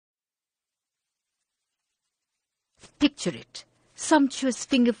Picture it. Sumptuous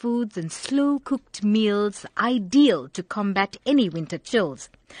finger foods and slow-cooked meals, ideal to combat any winter chills.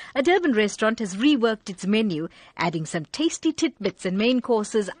 A Durban restaurant has reworked its menu, adding some tasty tidbits and main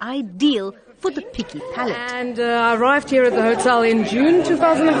courses ideal for the picky palate. And I arrived here at the hotel in June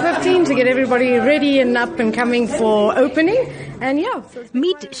 2015 to get everybody ready and up and coming for opening. And yeah.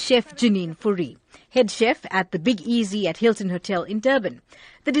 Meet Chef Janine Fourie, head chef at the Big Easy at Hilton Hotel in Durban.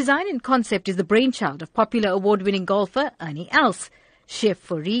 The design and concept is the brainchild of popular award-winning golfer Ernie Els. Chef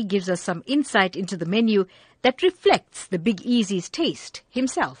Fourie gives us some insight into the menu that reflects the Big Easy's taste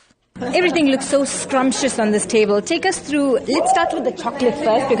himself. Everything looks so scrumptious on this table. Take us through, let's start with the chocolate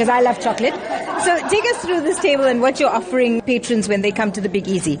first because I love chocolate. So take us through this table and what you're offering patrons when they come to the Big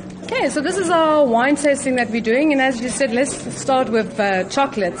Easy. Okay, so this is our wine tasting that we're doing, and as you said, let's start with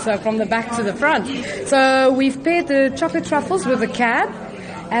chocolate, so from the back to the front. So we've paired the chocolate truffles with the cab,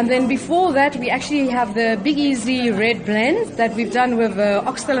 and then before that we actually have the Big Easy red blend that we've done with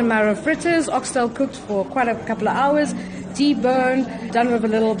oxtail and marrow fritters, oxtail cooked for quite a couple of hours, deboned, done with a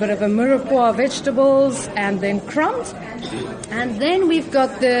little bit of a mirepoix vegetables, and then crumbed. And then we've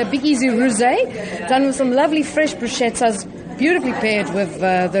got the Big Easy rosé, done with some lovely fresh bruschettas, beautifully paired with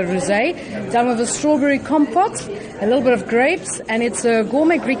the rosé, done with a strawberry compote, a little bit of grapes, and it's a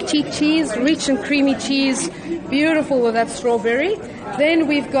gourmet Greek cheese, rich and creamy cheese, beautiful with that strawberry. Then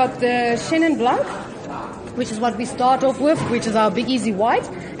we've got the Chenin Blanc, which is what we start off with, which is our Big Easy white,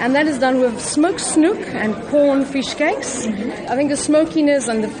 and that is done with smoked snook and corn fish cakes. I think the smokiness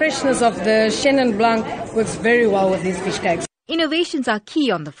and the freshness of the Chenin Blanc works very well with these fish cakes. Innovations are key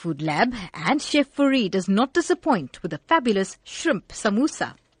on the Food Lab, and Chef Fourie does not disappoint with a fabulous shrimp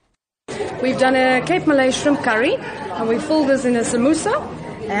samosa. We've done a Cape Malay shrimp curry, and we filled this in a samosa.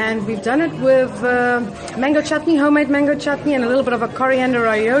 And we've done it with mango chutney, homemade mango chutney, and a little bit of a coriander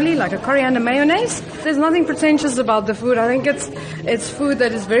aioli, like a coriander mayonnaise. There's nothing pretentious about the food. I think it's food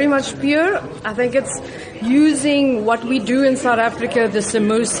that is very much pure. I think it's using what we do in South Africa, the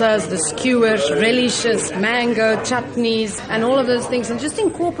samosas, the skewers, relishes, mango, chutneys, and all of those things, and just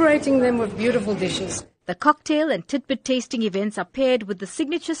incorporating them with beautiful dishes. The cocktail and tidbit tasting events are paired with the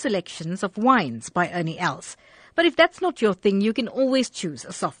signature selections of wines by Ernie Els. But if that's not your thing, you can always choose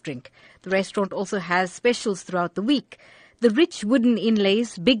a soft drink. The restaurant also has specials throughout the week. The rich wooden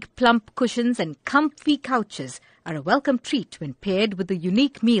inlays, big plump cushions and comfy couches are a welcome treat when paired with the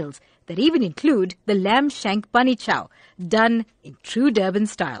unique meals that even include the lamb shank bunny chow, done in true Durban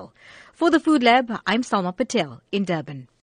style. For the Food Lab, I'm Salma Patel in Durban.